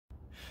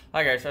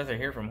Hi guys, Arthur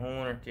here from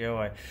Homeowner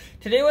DIY.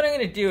 Today what I'm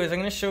going to do is I'm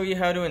going to show you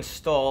how to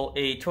install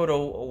a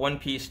Toto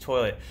one-piece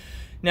toilet.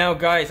 Now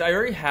guys, I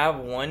already have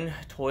one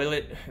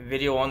toilet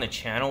video on the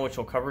channel which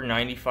will cover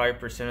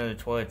 95% of the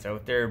toilets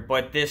out there,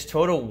 but this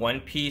Toto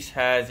one-piece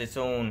has its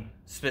own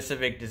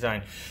specific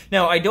design.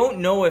 Now I don't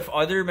know if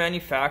other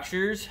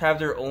manufacturers have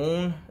their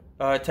own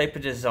type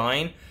of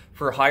design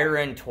for higher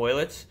end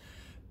toilets,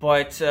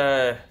 but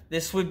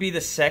this would be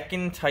the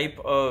second type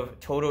of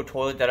Toto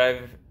toilet that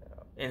I've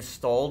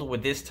installed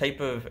with this type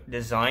of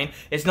design.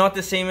 It's not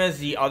the same as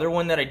the other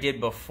one that I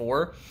did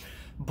before,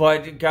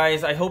 but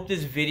guys, I hope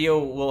this video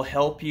will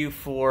help you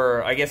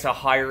for, I guess, a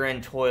higher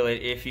end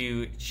toilet if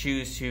you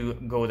choose to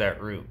go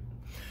that route.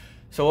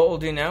 So what we'll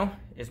do now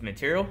is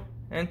material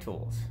and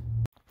tools.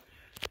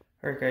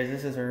 Alright guys,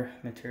 this is our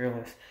material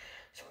list.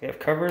 So we have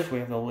covers, we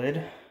have the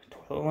lid,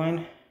 toilet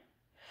line,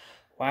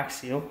 wax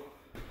seal.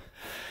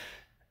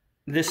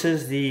 This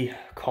is the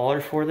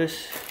collar for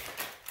this.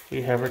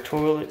 We have our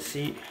toilet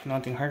seat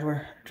mounting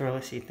hardware,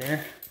 toilet seat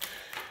there.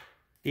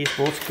 These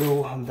bolts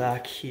go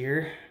back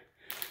here,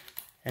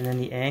 and then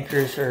the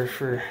anchors are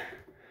for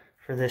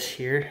this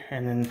here,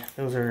 and then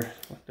those are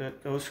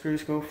what those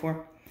screws go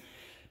for.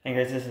 And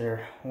guys, this is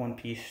our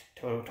one-piece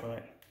Toto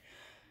toilet.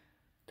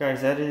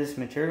 Guys, that is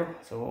material.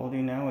 So what we'll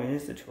do now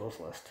is the tools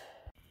list.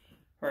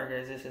 Alright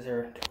guys, this is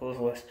our tools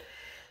list.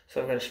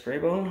 So I've got a spray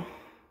bottle,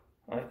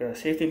 I've got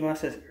safety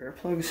glasses, air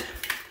plugs.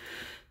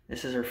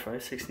 This is our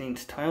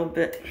 5/16 tile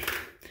bit.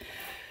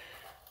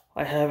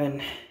 I have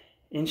an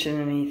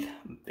 1.5"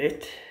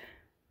 bit,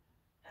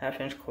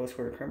 1/2" close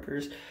quarter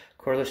crimpers,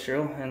 cordless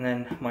drill, and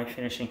then my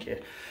finishing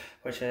kit,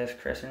 which has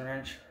crescent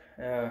wrench,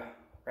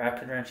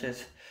 rapid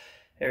wrenches,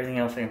 everything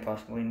else I can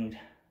possibly need.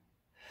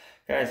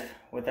 Guys,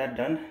 with that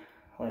done,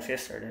 let's get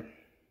started.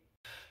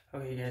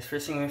 Okay guys,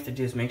 first thing we have to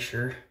do is make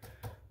sure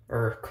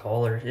our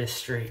collar is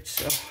straight.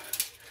 So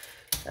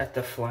at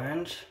the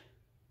flange,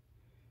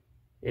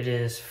 it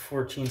is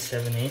 14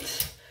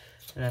 7/8,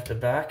 and at the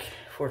back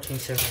 14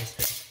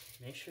 7/8.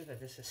 Make sure that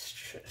this is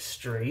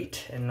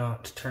straight and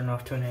not turned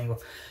off to an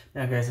angle.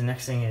 Now guys, the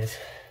next thing is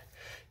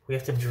we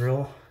have to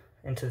drill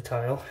into the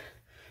tile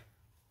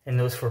in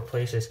those 4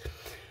 places.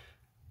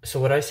 So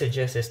what I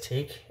suggest is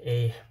take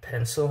a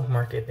pencil,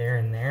 mark it there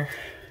and there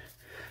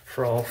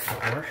for all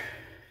 4,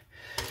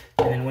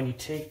 and then when you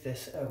take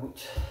this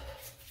out,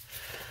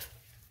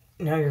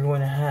 now you're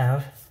going to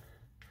have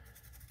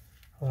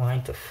a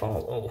line to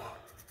follow.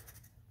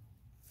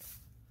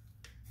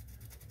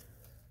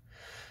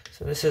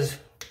 So this is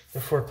the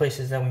 4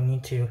 places that we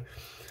need to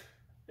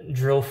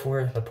drill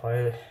for the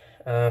pilot,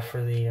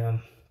 for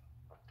the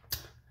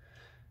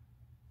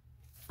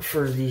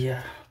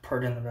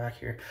part in the back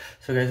here.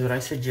 So guys, what I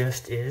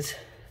suggest is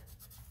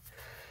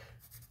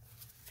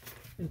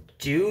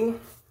do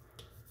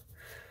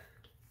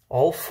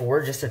all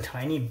 4 just a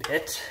tiny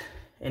bit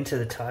into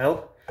the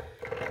tile,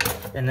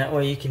 and that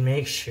way you can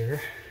make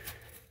sure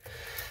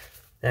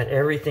that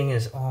everything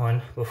is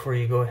on before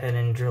you go ahead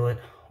and drill it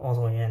all the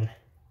way in.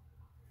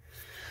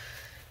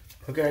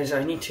 But guys,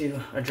 I need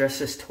to address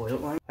this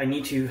toilet line. I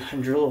need to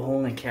drill a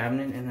hole in the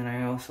cabinet, and then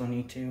I also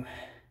need to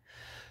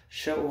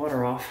shut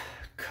water off,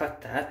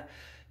 cut that,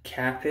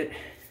 cap it,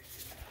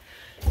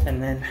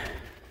 and then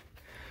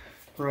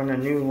run a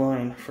new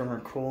line from our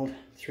cold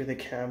through the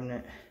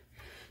cabinet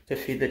to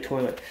feed the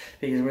toilet.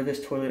 Because where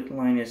this toilet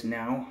line is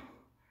now,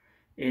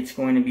 it's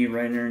going to be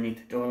right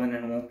underneath the toilet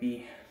and it won't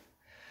be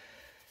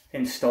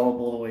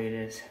installable the way it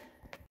is.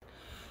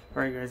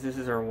 Alright guys, this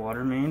is our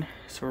water main.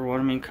 So our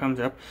water main comes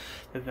up,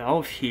 the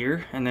valve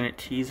here, and then it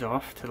tees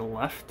off to the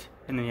left,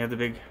 and then you have the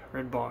big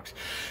red box.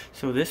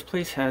 So this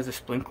place has a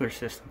sprinkler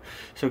system.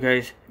 So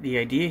guys, the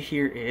idea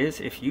here is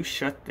if you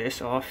shut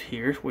this off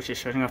here, which is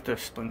shutting off the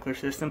sprinkler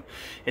system,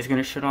 it's going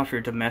to shut off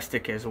your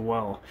domestic as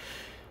well.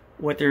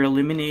 What they're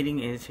eliminating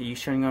is you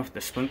shutting off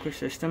the sprinkler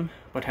system,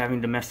 but having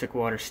domestic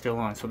water still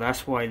on. So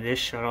that's why this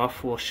shut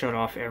off will shut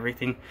off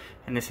everything,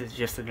 and this is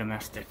just a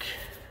domestic.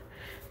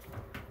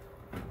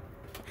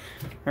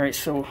 Alright,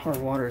 so our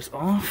water is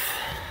off.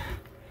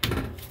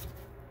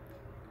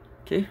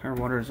 Okay, our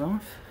water is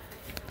off.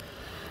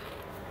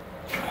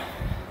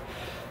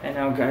 And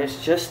now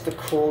guys, just the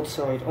cold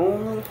side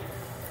only.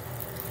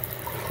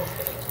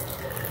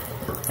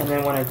 And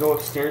then when I go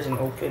upstairs and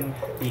open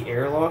the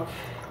airlock,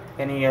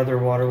 any other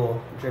water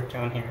will drip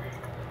down here.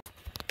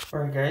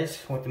 Alright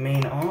guys, with the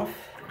main off,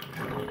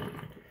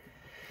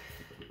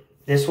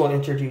 this will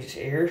introduce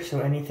air, so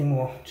anything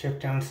will drip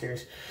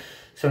downstairs.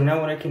 So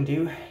now what I can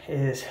do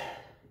is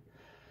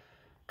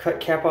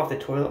cap off the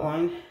toilet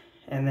line,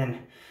 and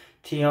then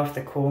tee off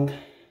the cold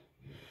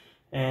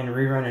and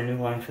rerun a new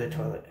line for the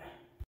toilet.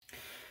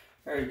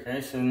 Alright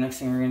guys, so the next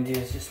thing we're going to do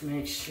is just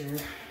make sure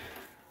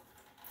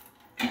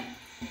that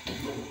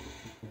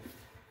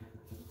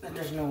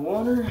there's no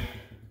water.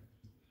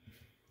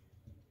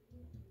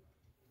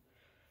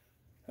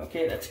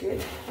 Okay, that's good.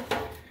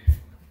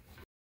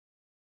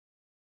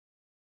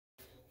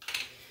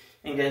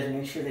 And guys,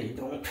 make sure that you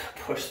don't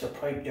push the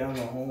pipe down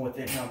the hole with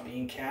it not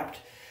being capped,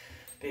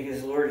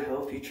 because Lord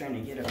help you trying to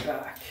get it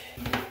back.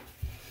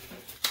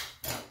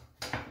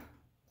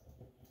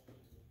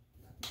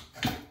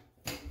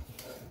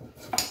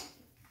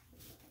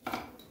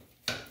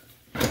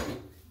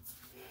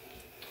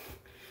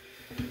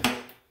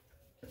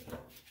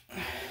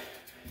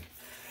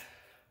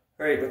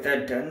 Alright, with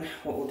that done,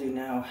 what we'll do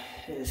now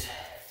is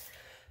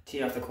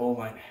tee off the coal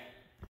line.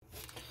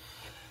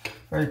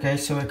 Alright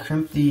guys, so I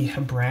crimped the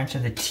branch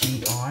of the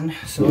tee on.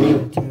 So what I'm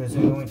going to do is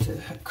I'm going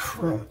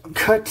to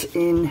cut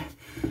in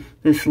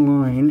this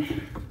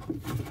line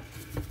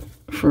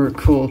for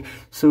coal.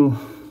 So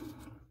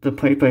the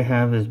pipe I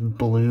have is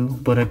blue,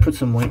 but I put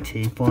some white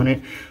tape on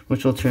it,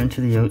 which will turn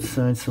to the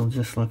outside, so it'll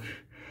just look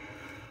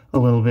a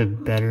little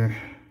bit better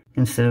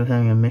instead of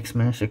having a mix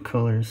mash of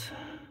colors.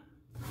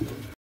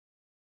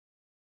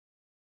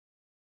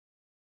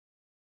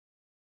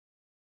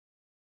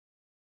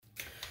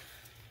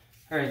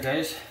 Alright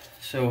guys,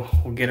 so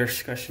we'll get our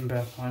scutcheon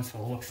back on so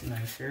it looks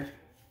nicer.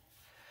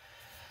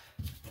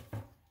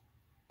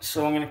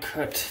 So I'm going to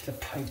cut the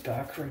pipe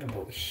back right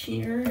about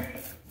here.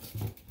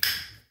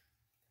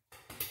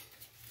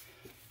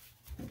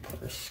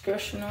 Put our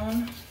scutcheon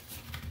on.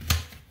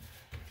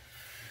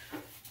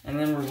 And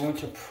then we're going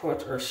to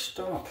put our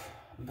stop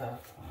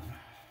back on.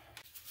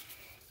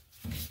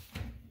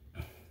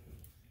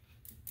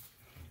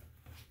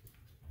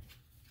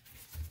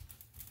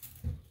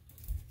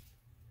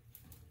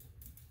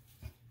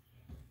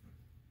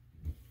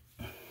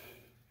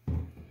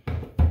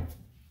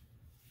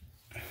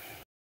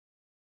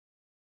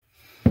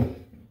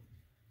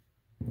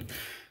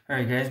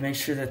 Alright guys, make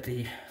sure that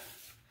the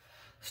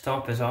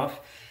stop is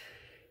off.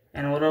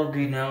 And what I'll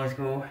do now is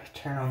go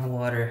turn on the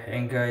water.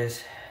 And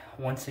guys,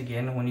 once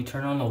again, when you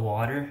turn on the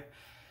water,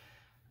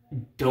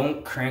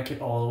 don't crank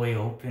it all the way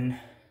open.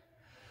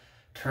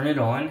 Turn it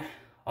on,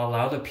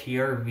 allow the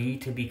PRV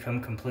to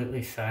become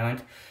completely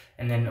silent,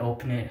 and then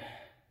open it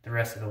the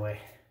rest of the way.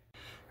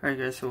 Alright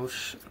guys, so we'll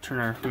turn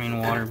our main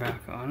water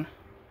back on.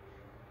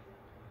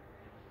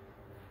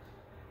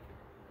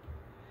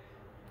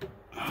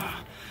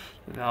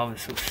 The valve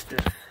is so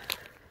stiff.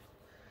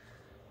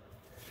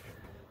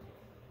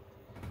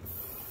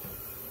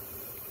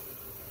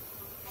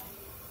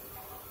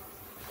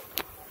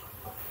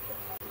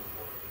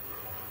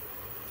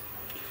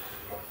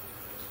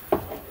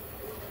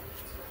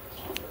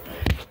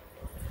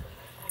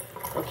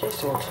 Okay,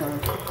 so I'll turn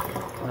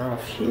water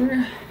off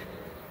here.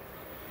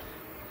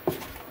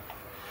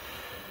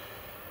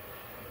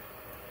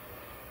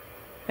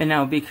 And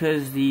now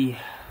because the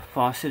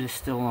faucet is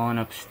still on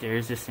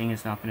upstairs, this thing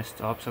is not going to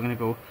stop, so I'm going to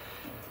go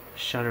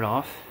shut it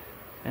off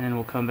and then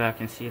we'll come back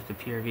and see if the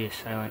PRV is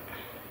silent.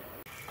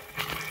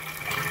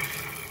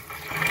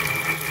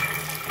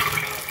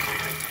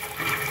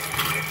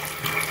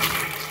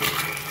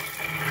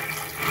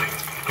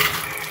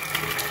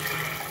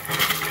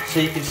 So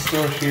you can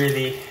still hear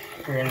the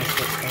air in the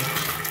system.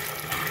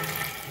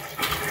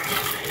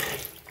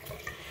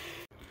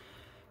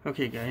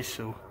 Okay guys,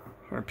 so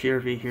our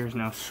PRV here is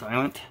now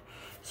silent.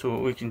 So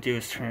what we can do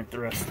is turn it the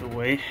rest of the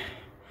way.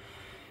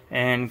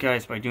 And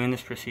guys, by doing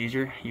this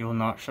procedure, you will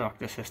not shock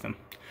the system.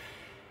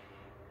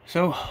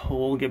 So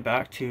we'll get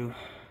back to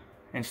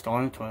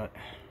installing the toilet.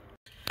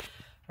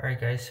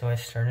 Alright guys, so I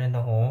started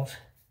the holes.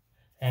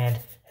 And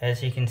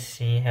as you can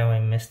see how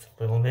I missed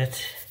a little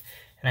bit.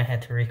 And I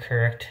had to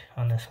recorrect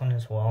on this one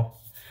as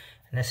well.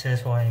 And this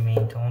is what I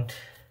mean, don't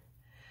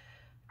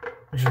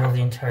drill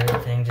the entire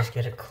thing, just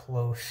get it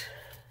close.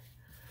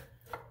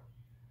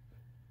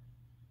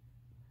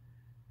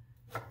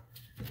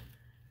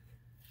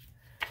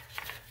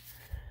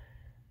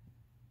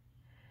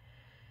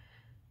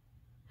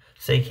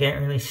 So you can't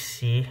really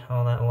see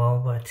all that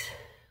well, but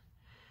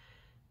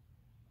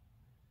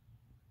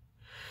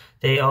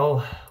they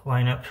all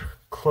line up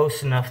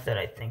close enough that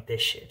I think they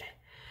should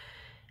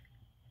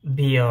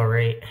be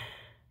alright.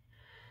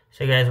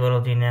 So guys, what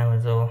I'll do now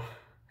is I'll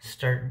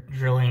start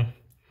drilling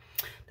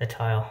the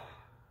tile.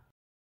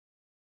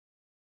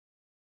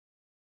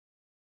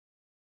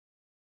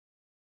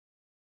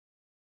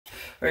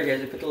 Alright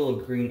guys, I put the little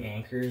green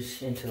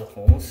anchors into the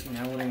holes.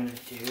 Now what I'm going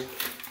to do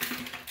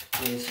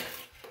is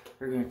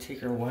we're going to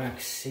take our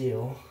wax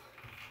seal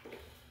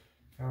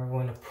and we're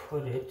going to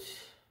put it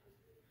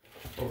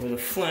over the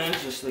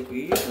flange just like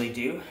we usually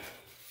do.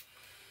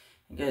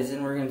 And guys,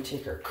 then we're going to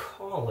take our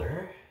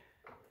collar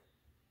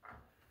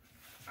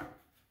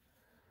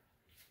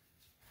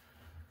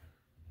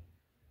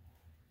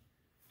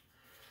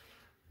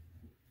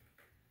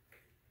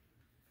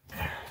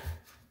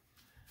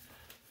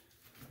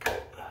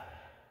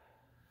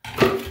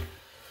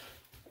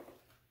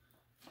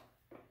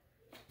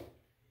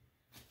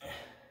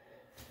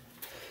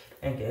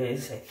and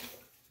guys, I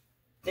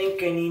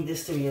think I need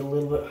this to be a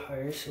little bit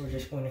higher, so we're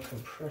just going to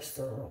compress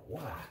the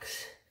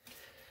wax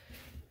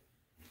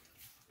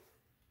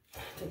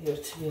to get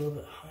it to be a little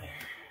bit higher.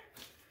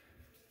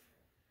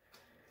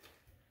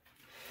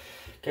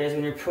 Guys,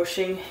 when you're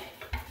pushing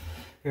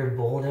your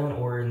bowl down,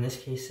 or in this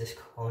case this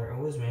collar,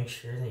 always make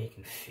sure that you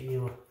can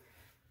feel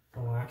the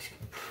wax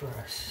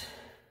compress.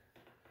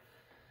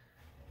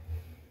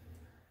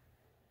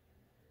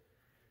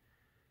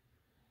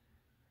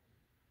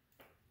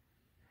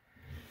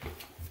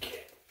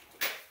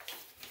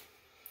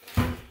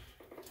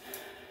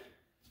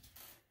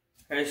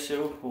 Alright,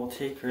 so we'll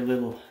take our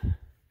little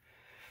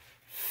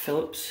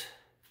Phillips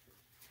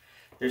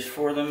There's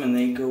 4 of them, and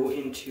they go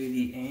into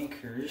the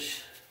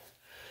anchors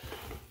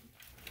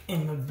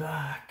in the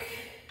back.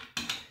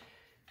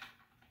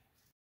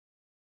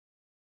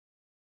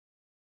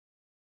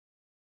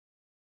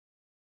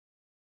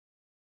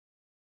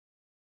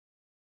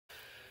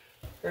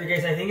 Alright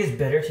guys, I think it's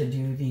better to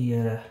do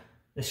the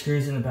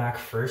screws in the back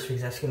first,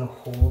 because that's going to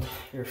hold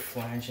your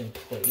flange in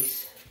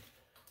place.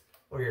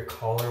 Or your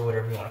collar,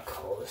 whatever you want to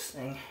call this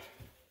thing.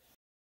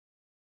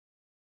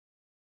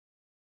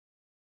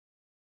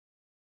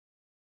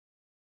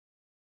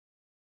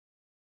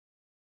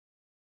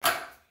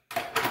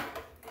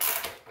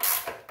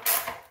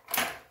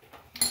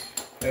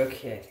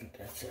 Okay, I think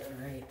that's it,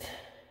 right?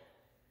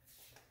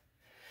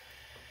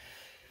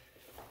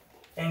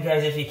 And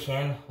guys, if you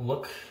can,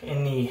 look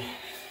in the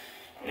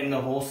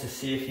holes to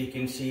see if you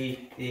can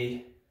see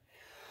the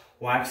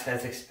wax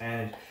has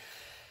expanded.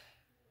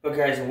 But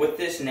guys, with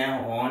this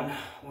now on,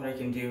 what I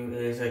can do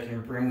is I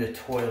can bring the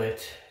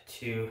toilet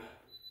to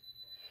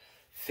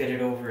fit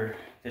it over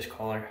this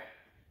collar.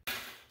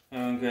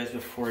 And guys,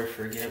 before I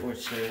forget,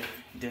 which I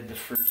did the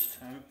first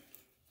time,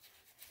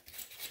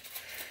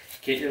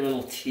 get your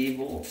little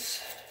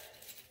T-bolts.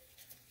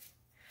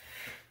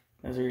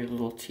 Those are your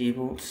little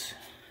T-bolts.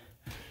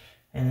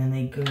 And then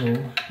they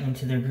go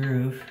into the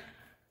groove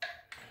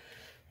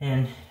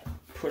and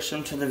push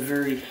them to the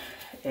very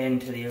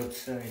end, to the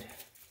outside.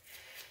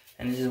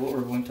 And this is what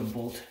we're going to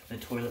bolt the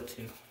toilet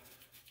to.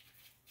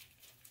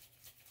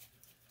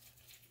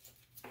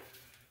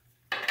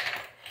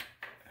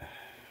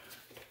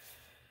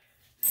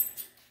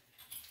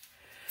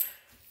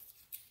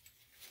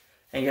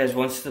 And guys,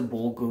 once the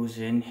bolt goes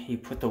in, you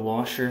put the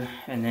washer,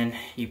 and then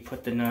you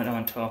put the nut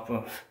on top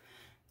of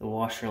the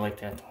washer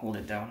like that to hold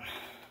it down.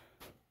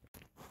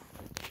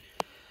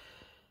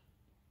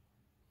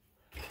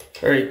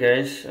 Alright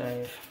guys,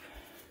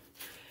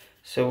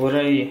 so what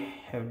I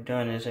have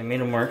done is I made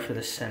a mark for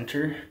the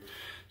center.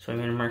 So I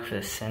made a mark for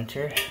the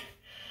center.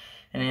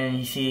 And then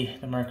you see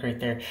the mark right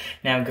there.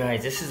 Now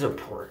guys, this is a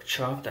pork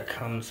chop that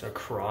comes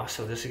across,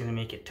 so this is going to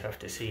make it tough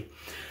to see.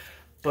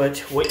 But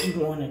what you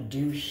want to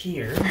do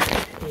here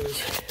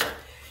is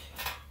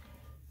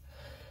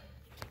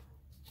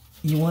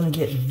you want to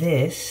get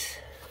this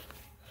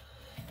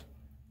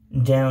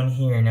down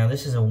here. Now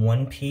this is a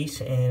one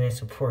piece and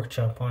it's a pork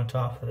chop on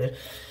top of it.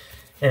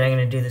 And I'm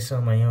going to do this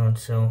on my own.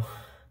 So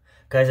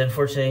guys,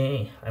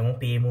 unfortunately I won't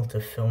be able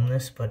to film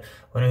this, but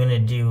what I'm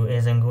going to do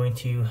is I'm going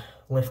to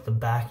lift the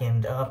back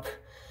end up,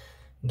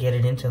 get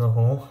it into the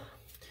hole,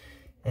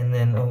 and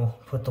then I'll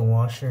put the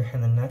washer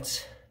and the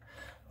nuts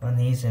on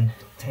these and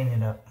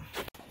tighten it up.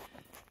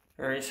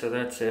 Alright, so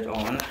that's it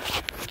on.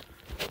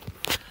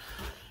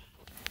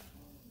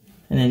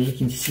 And then you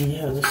can see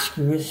how the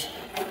screw is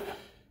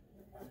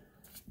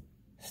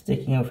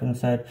sticking out from the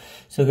side.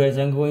 So guys,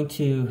 I'm going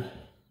to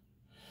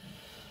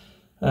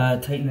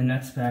tighten the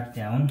nuts back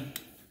down.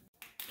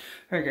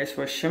 Alright guys,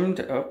 so I shimmed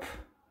up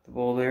the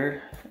bowl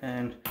there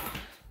and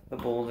the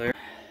bowl there.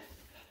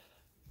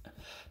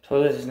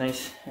 Toilet is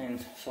nice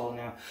and solid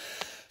now.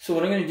 So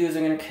what I'm going to do is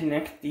I'm going to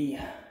connect the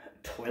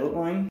toilet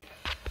line.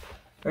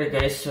 Alright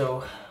guys,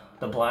 so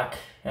the black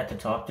at the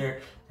top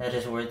there, that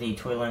is where the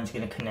toilet line is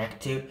going to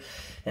connect to.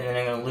 And then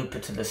I'm going to loop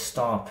it to the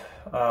stop.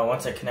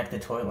 Once I connect the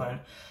toilet line,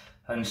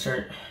 I'm going to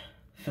start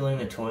filling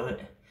the toilet.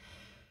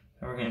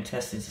 And we're going to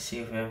test it to see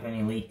if we have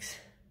any leaks.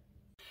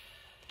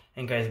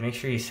 And guys, make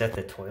sure you set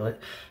the toilet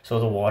so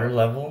the water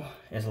level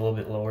is a little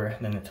bit lower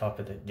than the top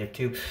of the dip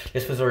tube.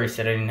 This was already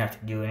set, I didn't have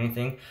to do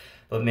anything.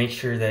 But make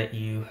sure that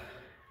you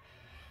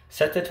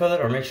set the toilet,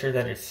 or make sure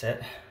that it's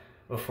set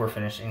before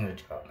finishing the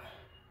job.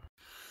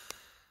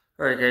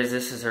 Alright guys,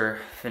 this is our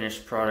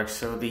finished product.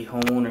 So the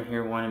homeowner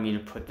here wanted me to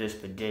put this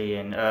bidet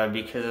in.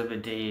 Because of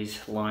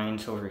bidet's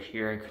lines over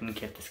here, I couldn't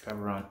get this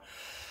cover on.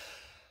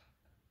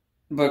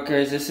 But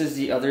guys, this is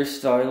the other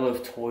style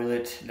of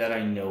toilet that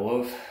I know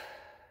of.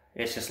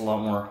 It's just a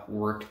lot more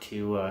work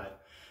to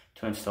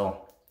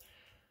install.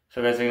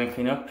 So guys, I'm going to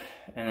clean up,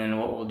 and then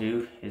what we'll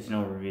do is an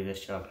overview of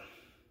this job.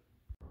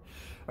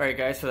 Alright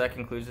guys, so that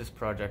concludes this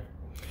project.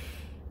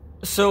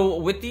 So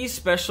with these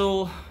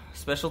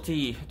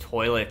specialty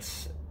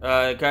toilets,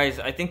 guys,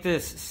 I think the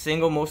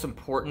single most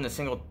important, the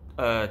single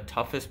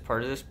toughest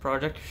part of this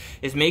project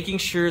is making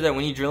sure that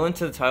when you drill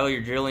into the tile,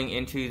 you're drilling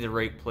into the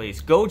right place.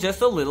 Go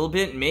just a little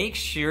bit, make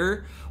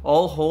sure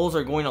all holes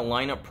are going to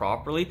line up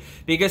properly,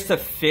 because to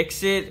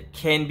fix it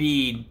can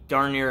be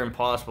darn near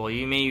impossible.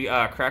 You may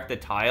crack the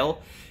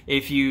tile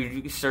if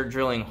you start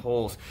drilling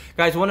holes.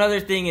 Guys, one other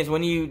thing is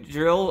when you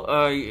drill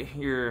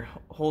your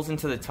holes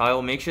into the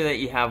tile, make sure that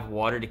you have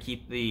water to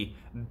keep the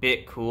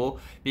bit cool,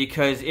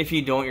 because if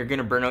you don't, you're going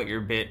to burn out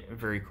your bit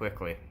very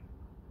quickly.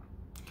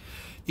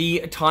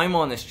 The time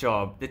on this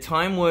job, the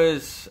time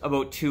was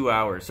about 2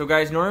 hours. So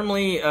guys,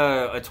 normally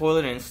a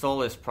toilet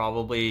install is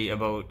probably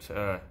about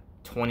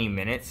 20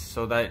 minutes.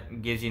 So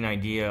that gives you an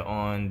idea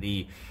on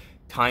the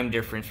time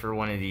difference for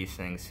one of these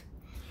things.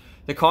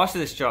 The cost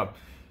of this job.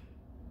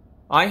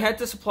 I had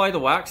to supply the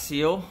wax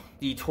seal,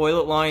 the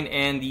toilet line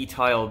and the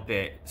tile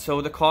bit.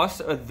 So the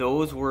cost of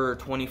those were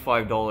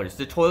 $25.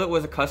 The toilet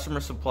was a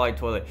customer supplied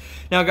toilet.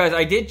 Now guys,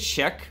 I did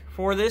check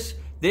for this.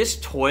 This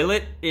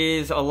toilet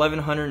is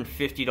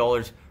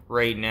 $1,150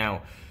 right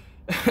now.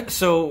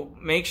 So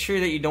make sure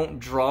that you don't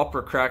drop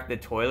or crack the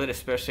toilet,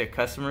 especially a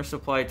customer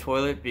supplied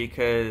toilet,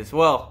 because,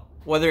 well,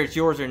 whether it's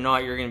yours or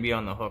not, you're going to be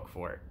on the hook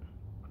for it.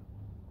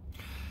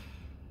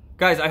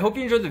 Guys, I hope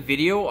you enjoyed the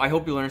video. I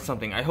hope you learned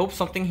something. I hope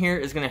something here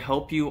is going to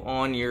help you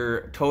on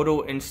your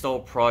Toto install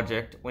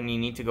project when you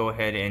need to go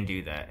ahead and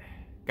do that.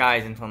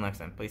 Guys, until next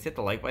time, please hit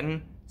the like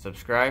button,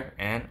 subscribe,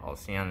 and I'll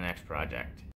see you on the next project.